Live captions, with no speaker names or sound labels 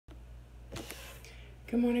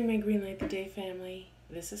Good morning, my Greenlight the Day family.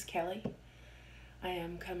 This is Kelly. I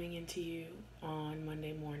am coming into you on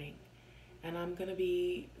Monday morning, and I'm going to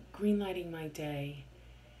be greenlighting my day,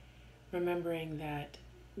 remembering that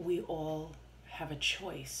we all have a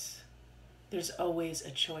choice. There's always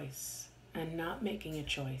a choice, and not making a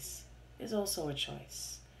choice is also a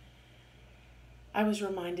choice. I was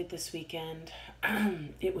reminded this weekend,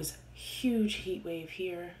 it was a huge heat wave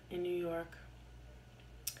here in New York,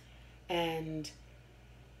 and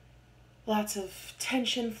lots of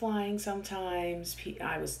tension flying sometimes.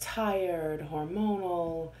 I was tired,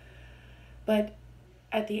 hormonal, but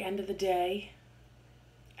at the end of the day,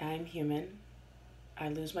 I'm human. I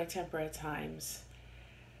lose my temper at times,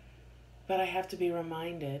 but I have to be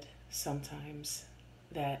reminded sometimes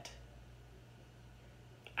that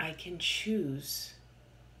I can choose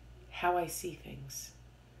how I see things.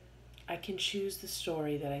 I can choose the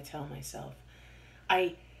story that I tell myself.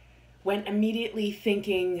 I went immediately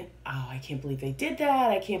thinking, oh, I can't believe they did that.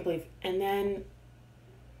 I can't believe. And then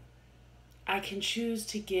I can choose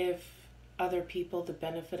to give other people the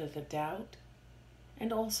benefit of the doubt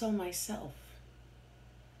and also myself.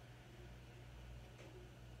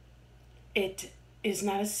 It is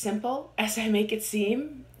not as simple as I make it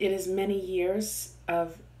seem. It is many years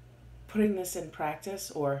of putting this in practice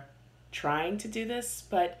or trying to do this,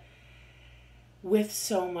 but with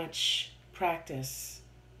so much practice,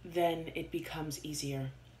 then it becomes easier.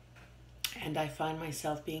 And I find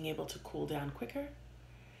myself being able to cool down quicker.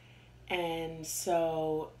 And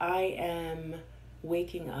so I am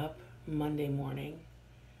waking up Monday morning,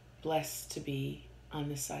 blessed to be on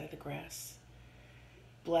this side of the grass,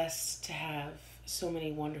 blessed to have so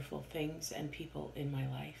many wonderful things and people in my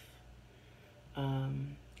life.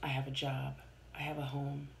 I have a job, I have a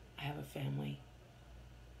home, I have a family.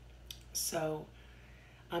 So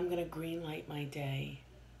I'm going to greenlight my day,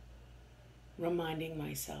 reminding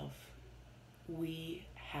myself we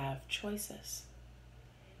have choices.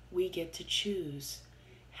 We get to choose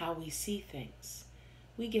how we see things.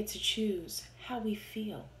 We get to choose how we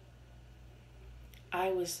feel.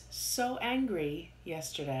 I was so angry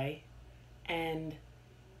yesterday, and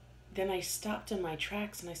then I stopped in my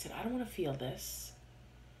tracks and I said, I don't want to feel this.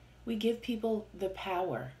 We give people the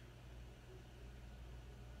power,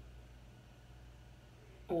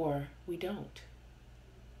 or we don't.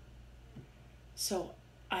 So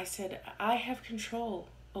I said, I have control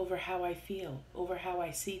over how I feel, over how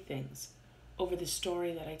I see things, over the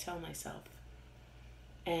story that I tell myself.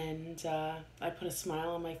 And I put a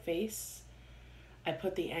smile on my face. I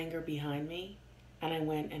put the anger behind me, and I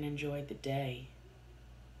went and enjoyed the day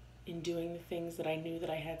in doing the things that I knew that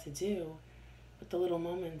I had to do, but the little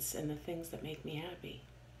moments and the things that make me happy.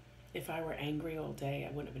 If I were angry all day,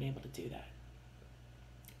 I wouldn't have been able to do that.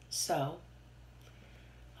 So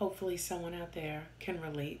hopefully someone out there can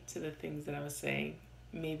relate to the things that I was saying.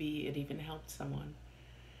 Maybe it even helped someone.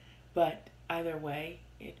 But either way,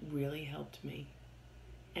 it really helped me.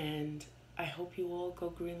 And I hope you all go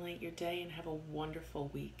greenlight your day and have a wonderful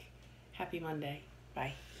week. Happy Monday.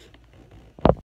 Bye.